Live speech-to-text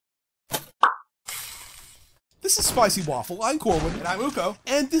this is Spicy Waffle, I'm Corwin. And I'm Uko.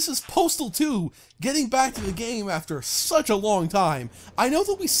 And this is Postal 2, getting back to the game after such a long time. I know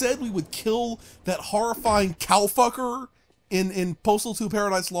that we said we would kill that horrifying cowfucker in Postal 2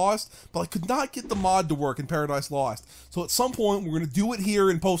 Paradise Lost, but I could not get the mod to work in Paradise Lost. So at some point, we're going to do it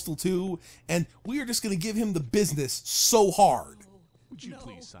here in Postal 2, and we are just going to give him the business so hard. Would you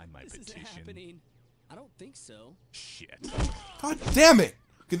please sign my petition? Happening. I don't think so. Shit. God damn it!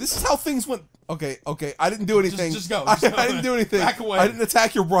 Okay, this is how things went. Okay, I didn't do anything. Just go. I didn't do anything. Back away. I didn't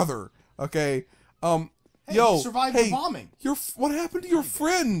attack your brother. Okay. Hey, yo, you survived the bombing. What happened to your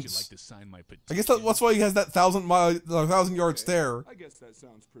friends? Would you like to sign my petition? I guess that's why he has that 1,000-yard stare. I guess that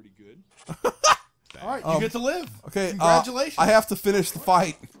sounds pretty good. All right, you get to live. Okay, Congratulations. I have to finish the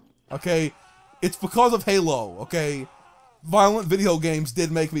fight. Okay, it's because of Halo. Okay, violent video games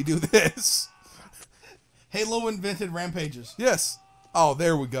did make me do this. Halo invented rampages. Yes. Oh,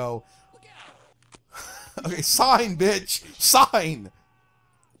 there we go. Okay, sign, bitch. Sign.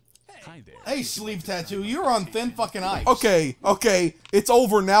 Hi there. Hey, sleeve tattoo, you're on thin fucking ice. Okay, it's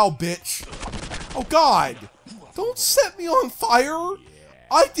over now, bitch. Oh God! Don't set me on fire.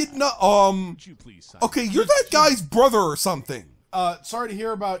 I did not. Would you please sign Okay, you're that guy's brother or something. Sorry to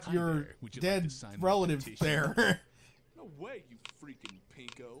hear about your there. Would you like dead to sign my relative petition? there. No way, you freaking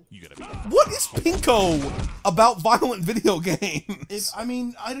pinko. You gotta be. What is Pinko about violent video games? I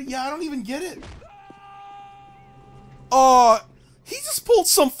don't even get it. He just pulled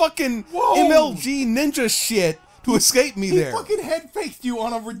some fucking MLG ninja shit to escape me He there. fucking head faked you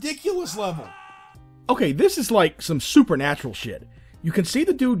on a ridiculous level. Okay, this is like some supernatural shit. You can see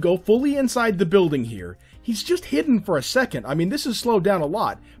the dude go fully inside the building here. He's just hidden for a second. I mean, this is slowed down a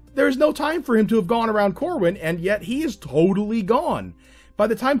lot. There's no time for him to have gone around Corwin, and yet he is totally gone. By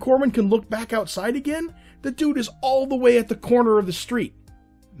the time Corwin can look back outside again, the dude is all the way at the corner of the street.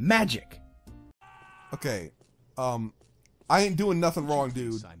 Magic. Okay, I ain't doing nothing wrong,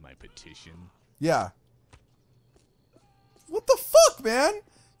 dude. Sign my petition. Yeah. What the fuck, man?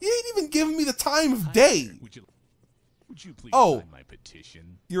 You ain't even giving me the time of day. Would you please Oh. sign my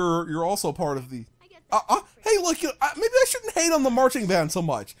petition? You're also part of the. Hey, look, maybe I shouldn't hate on the marching band so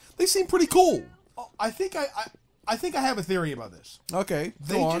much. They seem pretty cool. Oh, I think I have a theory about this. Okay,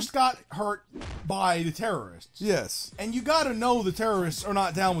 They go on. just got hurt by the terrorists. Yes. And you gotta know the terrorists are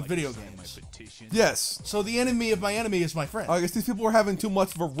not down with video Sign my games. petition. Yes. So the enemy of my enemy is my friend. I guess these people are having too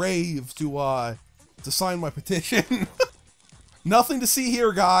much of a rave to sign my petition. Nothing to see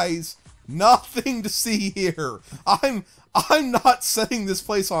here, guys. Nothing to see here. I'm not setting this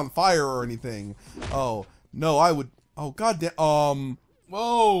place on fire or anything. Oh, no, I would. Oh, goddamn.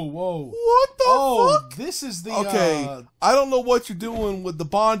 Whoa. What the fuck? This is the Okay, I don't know what you're doing with the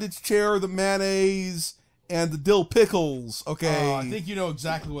bondage chair, the mayonnaise, and the dill pickles. Okay. I think you know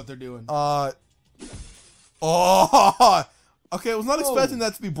exactly what they're doing. Oh. Okay, I was not expecting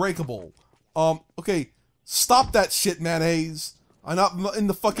that to be breakable. Okay, stop that shit, mayonnaise. I'm not in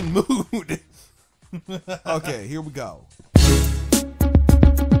the fucking mood. Okay, here we go.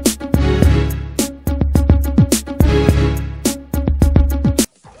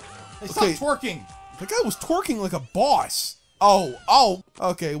 Hey, stop twerking. The guy was twerking like a boss. Oh.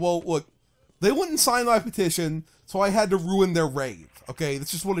 Okay, well, look. They wouldn't sign my petition, so I had to ruin their rave. Okay,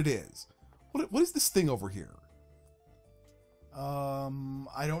 that's just what it is. What is this thing over here?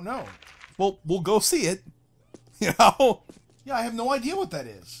 I don't know. Well, we'll go see it. You know? Yeah, I have no idea what that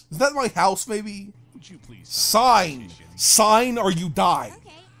is. Is that my house, maybe? Would you please Sign! Sign or you die.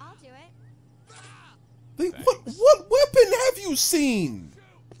 Okay, I'll do it. What weapon have you seen?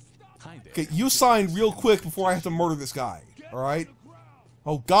 Hi there. Okay, you sign real quick before I have to murder this guy. Alright?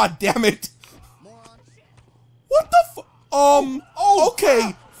 Oh, god damn it! What the fu-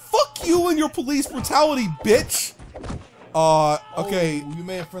 okay. Fuck you and your police brutality, bitch! Okay. Oh, you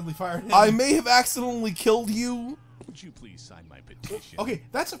may have friendly fired him. I may have accidentally killed you. Would you please sign my petition? Okay,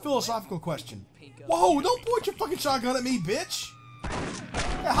 that's a philosophical question. Whoa, don't point your fucking shotgun at me, bitch!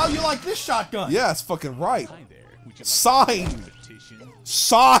 Yeah, how you like this shotgun? Yeah, it's fucking right. Hi there. Would you like Sign! my petition?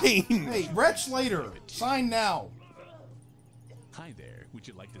 Sign! Hey, retch later. Sign now. Hi there. Would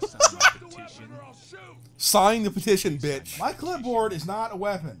you like to sign my petition? Sign the petition, bitch. My clipboard is not a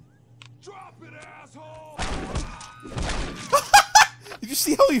weapon. Drop it, asshole! Did you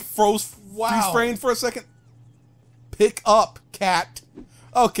see how he froze? Wow. Freeze framed for a second? Pick up, cat.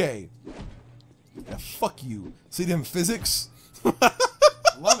 Okay. Yeah, fuck you. See them physics?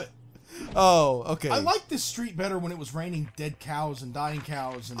 Love it. Oh, okay. I like this street better when it was raining dead cows and dying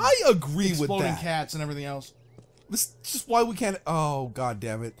cows and I agree with exploding that. cats and everything else. This is just why we can't. Oh, god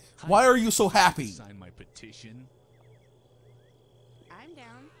damn it. Why are you so happy? Sign my petition. I'm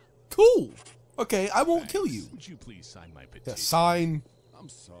down. Cool. Okay, I won't kill you. Would you please sign my petition? Yeah, sign. I'm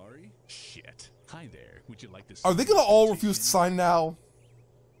sorry. Shit. Hi there. Would you like to? Are they gonna all refuse to sign now?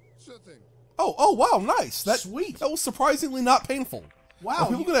 Sure thing. Oh, wow, nice. That's Sweet. That was surprisingly not painful. Wow. Are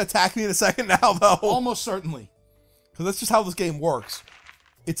people gonna attack me in a second now, though? Almost certainly. Because that's just how this game works.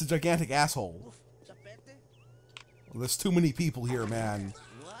 It's a gigantic asshole. Well, there's too many people here, man.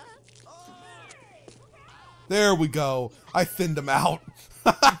 There we go. I thinned them out.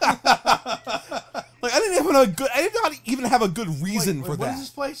 Like I did not even have a good reason for What that. is this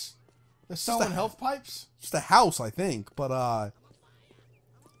place? They're selling health pipes? Just a house, I think, but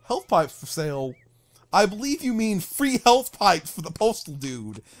health pipes for sale. I believe you mean free health pipes for the Postal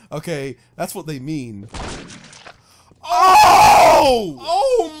Dude. Okay, that's what they mean. Oh!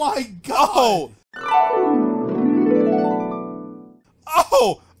 Oh my god!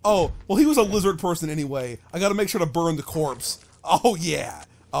 Oh, well, he was a lizard person anyway. I gotta make sure to burn the corpse. Oh, yeah.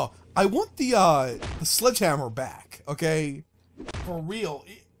 Oh, I want the sledgehammer back, okay? For real.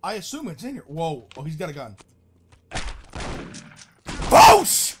 I assume it's in here. Whoa. Oh, he's got a gun.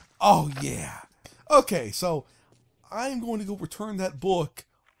 Boosh! Oh, yeah. Okay, so I'm going to go return that book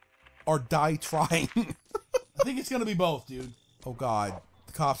or die trying. I think it's gonna be both, dude. Oh, God.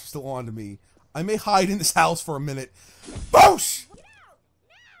 The cops are still on to me. I may hide in this house for a minute. Boosh!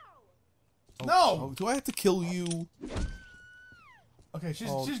 No! Oh, do I have to kill you? Okay,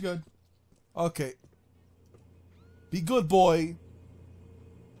 she's good. Okay. Be good, boy.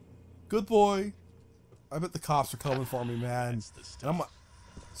 Good boy. I bet the cops are coming for me, man. And I'm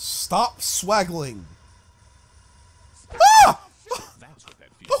stop swaggling. Ah! That's what that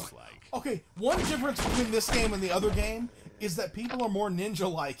feels like. Okay, one difference between this game and the other game is that people are more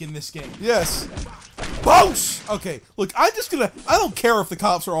ninja-like in this game. Yes. Boosh! Okay, look, I don't care if the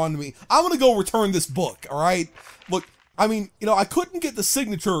cops are on to me. I'm gonna go return this book, alright? Look, I mean, you know, I couldn't get the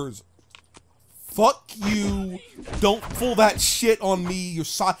signatures. Fuck you. Don't pull that shit on me.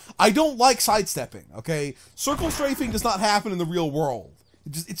 I don't like sidestepping, okay? Circle strafing does not happen in the real world.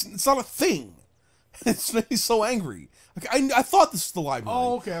 It's not a thing. It's made me so angry. Okay, I thought this was the library.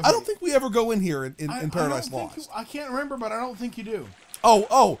 Oh, okay. I don't think we ever go in here in Paradise Lost. I can't remember, but I don't think you do.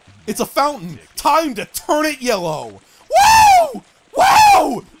 Oh, it's a fountain. Time to turn it yellow. Woo!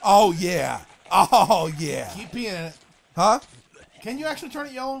 Woo! Oh, yeah. Oh, yeah. Keep peeing in it. Huh? Can you actually turn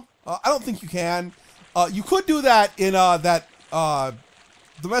it yellow? I don't think you can. You could do that in that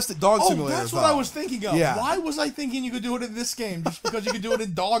domestic dog simulator. Oh, that's what I was thinking of. Yeah. Why was I thinking you could do it in this game just because you could do it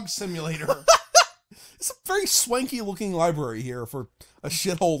in Dog Simulator? It's a very swanky looking library here for a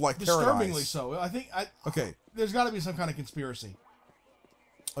shithole like Disturbingly Paradise. so. Okay. There's got to be some kind of conspiracy.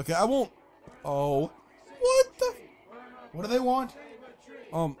 Okay, I won't. Oh. What the? What do they want?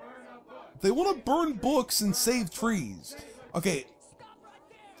 They want to burn books and save trees. Okay.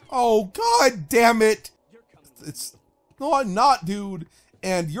 Oh, god damn it. No, I'm not, dude.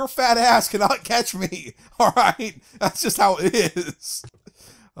 And your fat ass cannot catch me. Alright? That's just how it is.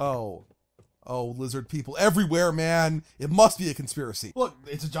 Oh, lizard people everywhere, man. It must be a conspiracy. Look,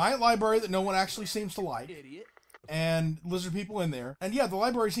 it's a giant library that no one actually seems to like. Idiot. And lizard people in there. And yeah, the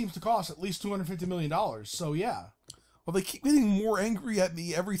library seems to cost at least $250 million. So yeah. Well, they keep getting more angry at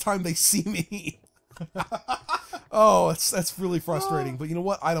me every time they see me. Oh, that's really frustrating. But you know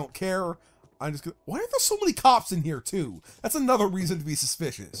what? I don't care. I'm just gonna... Why are there so many cops in here, too? That's another reason to be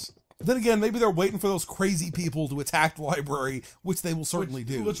suspicious. Then again, maybe they're waiting for those crazy people to attack the library, which they will certainly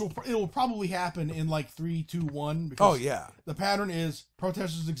do. It will probably happen in like 3, 2, 1. Because oh, yeah. The pattern is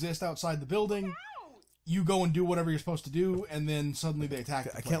protesters exist outside the building. You go and do whatever you're supposed to do, and then suddenly they attack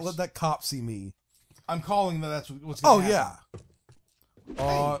the place. I can't let that cop see me. I'm calling that's what's going to happen.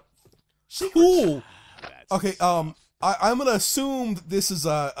 Yeah. Hey, cool. Okay, I'm gonna assume that this is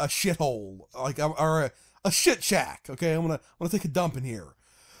a shithole, like or a shit shack. Okay, I'm gonna take a dump in here.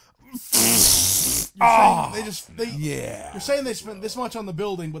 Yeah. You're saying they spent this much on the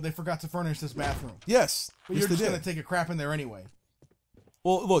building, but they forgot to furnish this bathroom. Yes. But yes, you're just gonna take a crap in there anyway.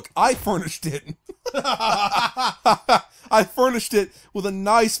 Well, look, I furnished it. I furnished it with a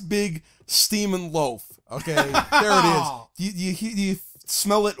nice big steaming loaf. Okay, there it is. You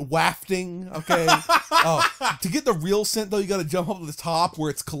smell it wafting. Okay. To get the real scent though, you got to jump up to the top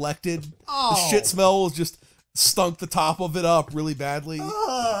where it's collected. The shit smell is just stunk the top of it up really badly.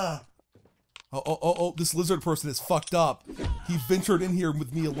 Oh! This lizard person is fucked up. He ventured in here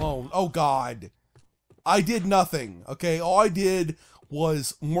with me alone. Oh God, I did nothing. Okay, all I did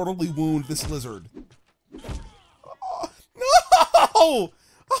was mortally wound this lizard. No!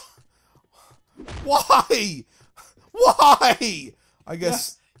 Why? Why? I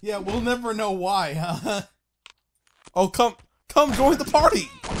guess. Yeah, we'll never know why, huh? Oh, come join the party.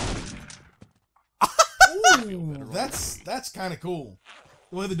 Ooh, that's kind of cool.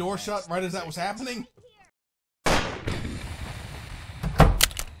 The way the door shut right as that was happening.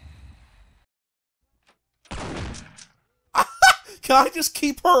 Can I just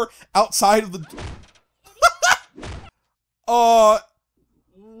keep her outside of the...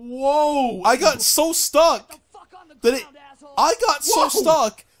 Whoa! I got so stuck that it... I got so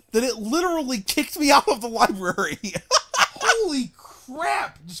stuck that it literally kicked me out of the library. Holy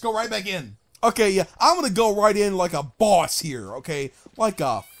crap! Just go right back in. Okay, yeah, I'm gonna go right in like a boss here, okay? Like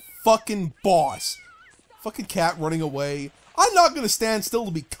a fucking boss. Fucking cat running away. I'm not gonna stand still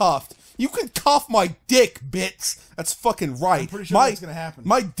to be cuffed. You can cuff my dick, bitch. That's fucking right. I'm pretty sure that's gonna happen.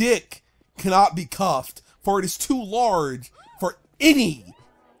 My dick cannot be cuffed, for it is too large for any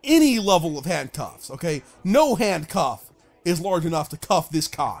level of handcuffs, okay? No handcuff is large enough to cuff this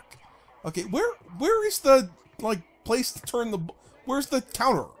cock. Okay, where is the, like, place to turn the... Where's the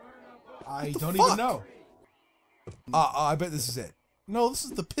counter? I don't even know. I bet this is it. No, this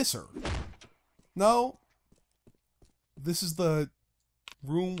is the pisser. No. This is the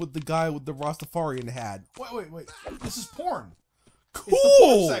room with the guy with the Rastafarian hat. Wait. This is porn. Cool! It's the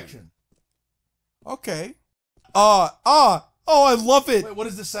porn section. Okay. Oh, I love it! Wait, what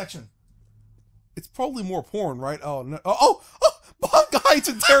is this section? It's probably more porn, right? Oh, no. Oh, Bug Guides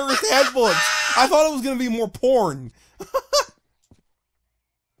and Terrorist Handbooks! I thought it was gonna be more porn.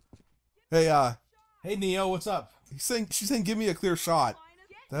 Hey, Hey, Neo, what's up? she's saying, give me a clear shot.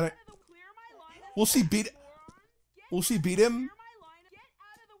 Will she beat him?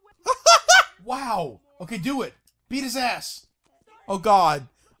 Wow. Okay, do it. Beat his ass. Oh God.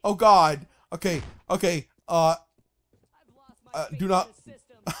 Okay. Do not.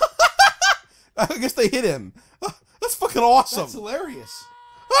 I guess they hit him. That's fucking awesome. That's hilarious.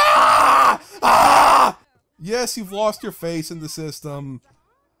 Yes, you've lost your face in the system.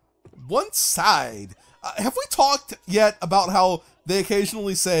 One side. Have we talked yet about how they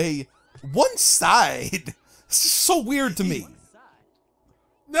occasionally say one side? It's just so weird to me.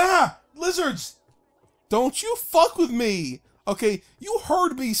 Nah, lizards. Don't you fuck with me. Okay, you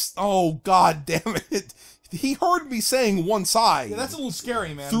heard me. Oh, God damn it. He heard me saying one side. Yeah, that's a little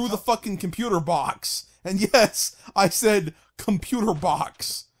scary, man. Through the fucking computer box. And yes, I said computer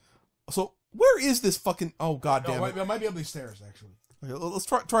box. So, where is this fucking... Oh, God damn it. It might be up these stairs, actually. Okay, let's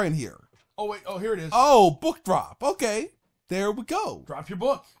try in here. Oh, wait. Oh, here it is. Oh, book drop. Okay. There we go. Drop your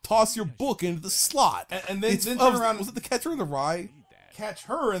book. Toss your book into the slot. And then turn around. Was it the Catcher in the Rye? Catch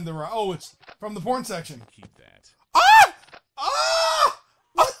her in the rye. Oh, it's from the porn section. Keep that.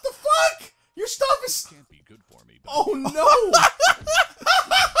 What the fuck? Your stuff is... Can't be good for me. But Oh, no.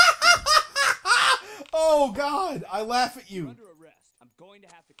 Oh, God. I laugh at you. Under arrest. I'm going to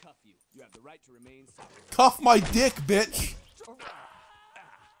have to cuff you. You have the right to remain silent. Cuff my dick, bitch.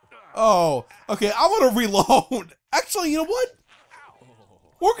 Oh, okay, I'm gonna reload. Actually, you know what?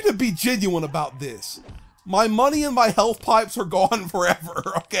 We're gonna be genuine about this. My money and my health pipes are gone forever,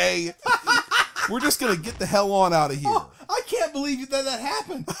 okay? We're just gonna get the hell on out of here. Oh, I can't believe that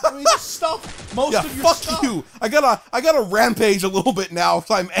happened. I mean, just stuff most of your fuck stuff. you. I gotta rampage a little bit now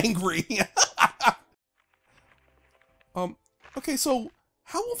because I'm angry. Okay, so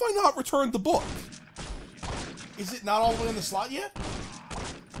how have I not returned the book? Is it not all the way in the slot yet?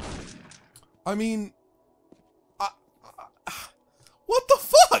 I mean, what the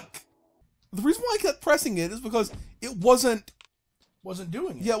fuck? The reason why I kept pressing it is because it wasn't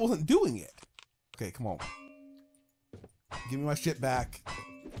doing it. Yeah, it wasn't doing it. Okay, come on. Give me my shit back.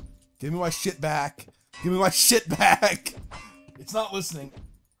 Give me my shit back. Give me my shit back. It's not listening.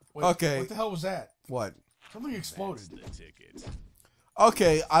 Wait, Okay. What the hell was that? What? Something exploded. the ticket.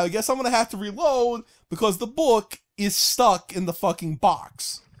 Okay, I guess I'm gonna have to reload because the book is stuck in the fucking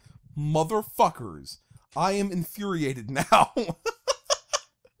box. Motherfuckers. I am infuriated now.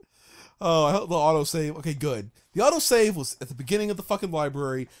 Oh, I hope the autosave. Okay, good. The autosave was at the beginning of the fucking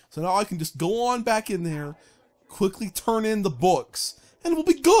library, so now I can just go on back in there, quickly turn in the books, and we'll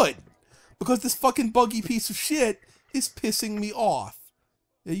be good. Because this fucking buggy piece of shit is pissing me off.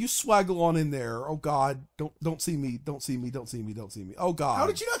 Yeah, you swaggle on in there. Oh God, don't see me. Don't see me. Don't see me. Don't see me. Oh God. How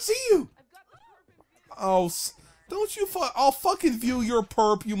did you not see you? Oh, don't you I'll fucking view your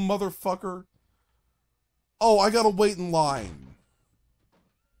perp, you motherfucker. Oh, I gotta wait in line.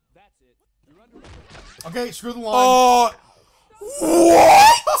 That's it. You're under arrest. Okay, screw the line. What?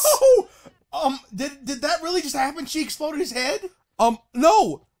 Did that really just happen? She exploded his head?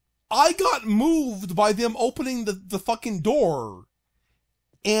 No. I got moved by them opening the fucking door.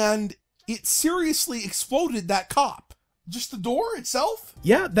 And it seriously exploded that cop. Just the door itself?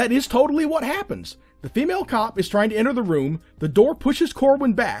 Yeah, that is totally what happens. The female cop is trying to enter the room, the door pushes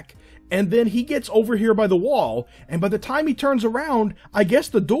Corwin back, And then he gets over here by the wall, and by the time he turns around, I guess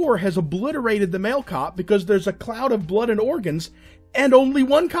the door has obliterated the male cop because there's a cloud of blood and organs, and only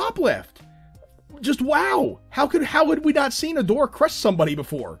one cop left. Just wow! How had we not seen a door crush somebody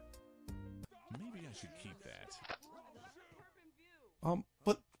before? Maybe I should keep that.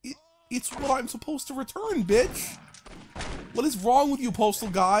 But it's what I'm supposed to return, bitch. What is wrong with you, postal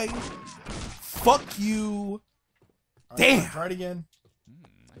guy? Fuck you. Damn. Try it again.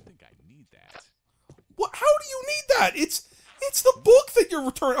 I think I need that. What? How do you need that? It's the book that you're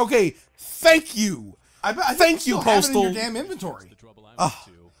returning. Okay, thank you. I Thank you, still have it Postal. in your damn inventory. The trouble I'm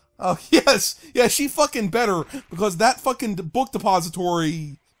into. Oh, yes. Yeah, she fucking better, because that fucking book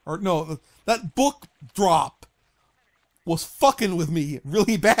depository, or no, that book drop was fucking with me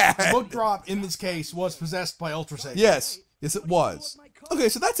really bad. The book drop, in this case, was possessed by Ultra Satan. Yes. Yes, it was. Okay,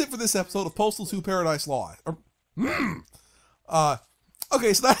 so that's it for this episode of Postal 2 Paradise Lost.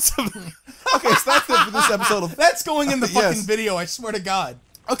 Okay, so that's it for this episode of... That's going in the fucking Yes. video, I swear to God.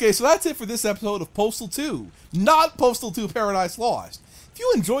 Okay, so that's it for this episode of Postal 2, not Postal 2 Paradise Lost. If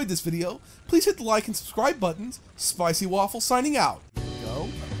you enjoyed this video, please hit the like and subscribe buttons. Spicy Waffle signing out. Go.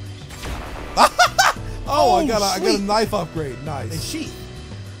 Oh, I got a knife upgrade. A Nice. sheath.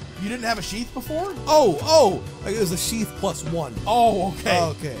 You didn't have a sheath before? Oh, it was a sheath +1. Oh, okay.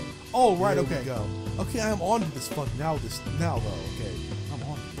 Okay. Oh, right, Here okay. we go. Okay, I am on to this fuck now though. Okay, I'm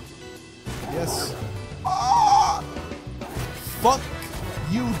on. Yes. Ah! Fuck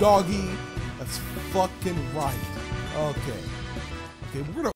you, doggy. That's fucking right. Okay. Okay, we're gonna